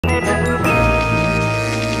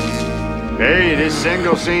Hey, this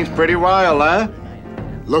single seems pretty wild, huh?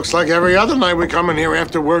 Looks like every other night we come in here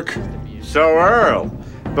after work. So, Earl,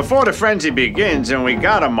 before the frenzy begins and we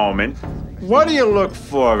got a moment, what do you look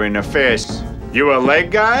for in a fist? You a leg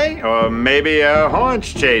guy or maybe a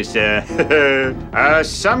horns chaser?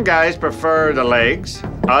 Some guys prefer the legs,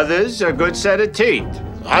 others a good set of teeth.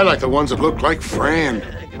 I like the ones that look like Fran.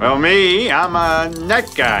 Well, me, I'm a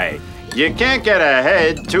neck guy. You can't get a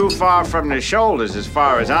head too far from the shoulders as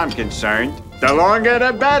far as I'm concerned. The longer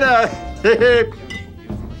the better.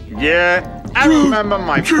 Yeah, I remember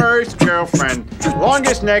my first girlfriend,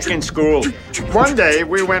 longest neck in school. One day,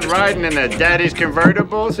 we went riding in a daddy's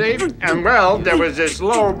convertible, see? And, well, there was this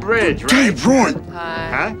low bridge, right? Hey, Roy!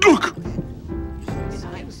 Huh? Look!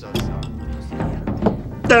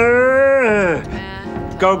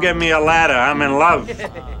 Go get me a ladder, I'm in love.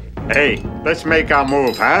 Hey, let's make our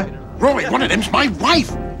move, huh? Roy, one of them's my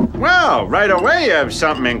wife! Well, right away you have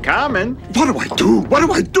something in common. What do I do? What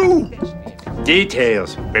do I do?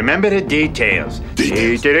 Details. Remember the details.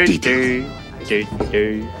 Details.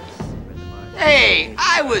 Hey,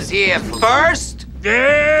 I was here first.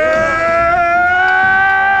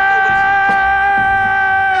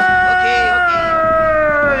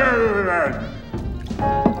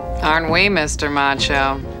 Aren't we, Mr.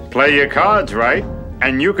 Macho? Play your cards right,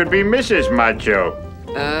 and you could be Mrs. Macho.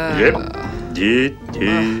 Yep.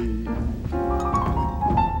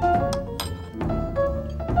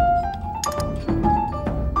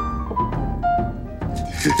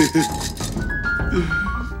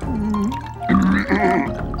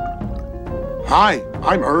 Hi,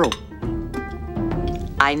 I'm Earl.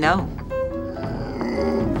 I know.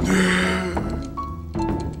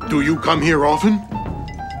 Do you come here often?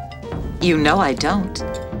 You know I don't.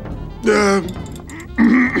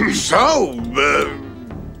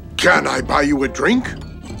 Can I buy you a drink?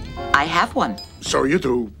 I have one. So you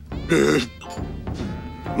do.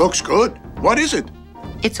 Looks good. What is it?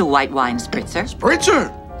 It's a white wine spritzer.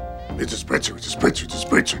 Spritzer? It's a spritzer, it's a spritzer, it's a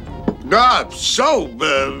spritzer.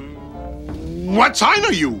 What sign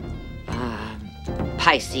are you?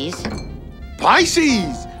 Pisces.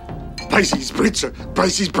 Pisces! Pisces spritzer.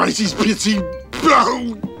 Pisces, Pisces.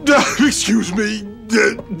 Oh, excuse me.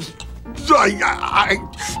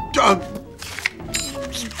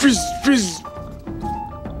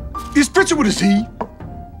 Is spritzer with a Z?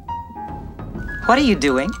 What are you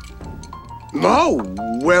doing? No.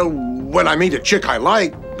 Well, when I meet a chick I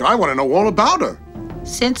like, I want to know all about her.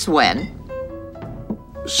 Since when?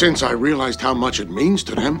 Since I realized how much it means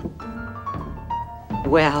to them.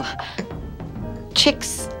 Well,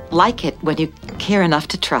 chicks like it when you care enough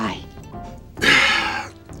to try.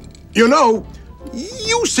 You know,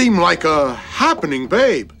 you seem like a happening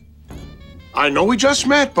babe. I know we just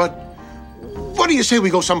met, but what do you say we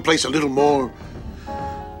go someplace a little more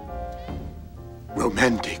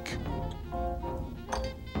romantic?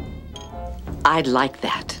 I'd like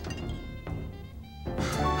that.